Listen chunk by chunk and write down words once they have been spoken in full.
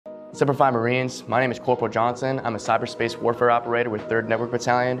Semper Fi Marines, my name is Corporal Johnson. I'm a cyberspace warfare operator with 3rd Network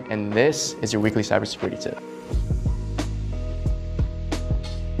Battalion, and this is your weekly cybersecurity tip.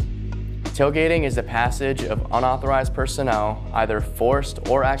 Tailgating is the passage of unauthorized personnel, either forced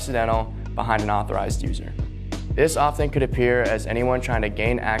or accidental, behind an authorized user. This often could appear as anyone trying to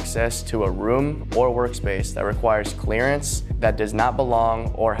gain access to a room or workspace that requires clearance that does not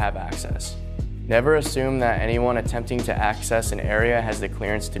belong or have access. Never assume that anyone attempting to access an area has the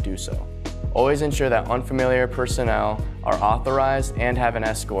clearance to do so. Always ensure that unfamiliar personnel are authorized and have an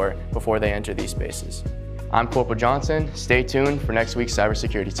escort before they enter these spaces. I'm Corporal Johnson. Stay tuned for next week's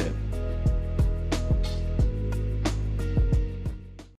cybersecurity tip.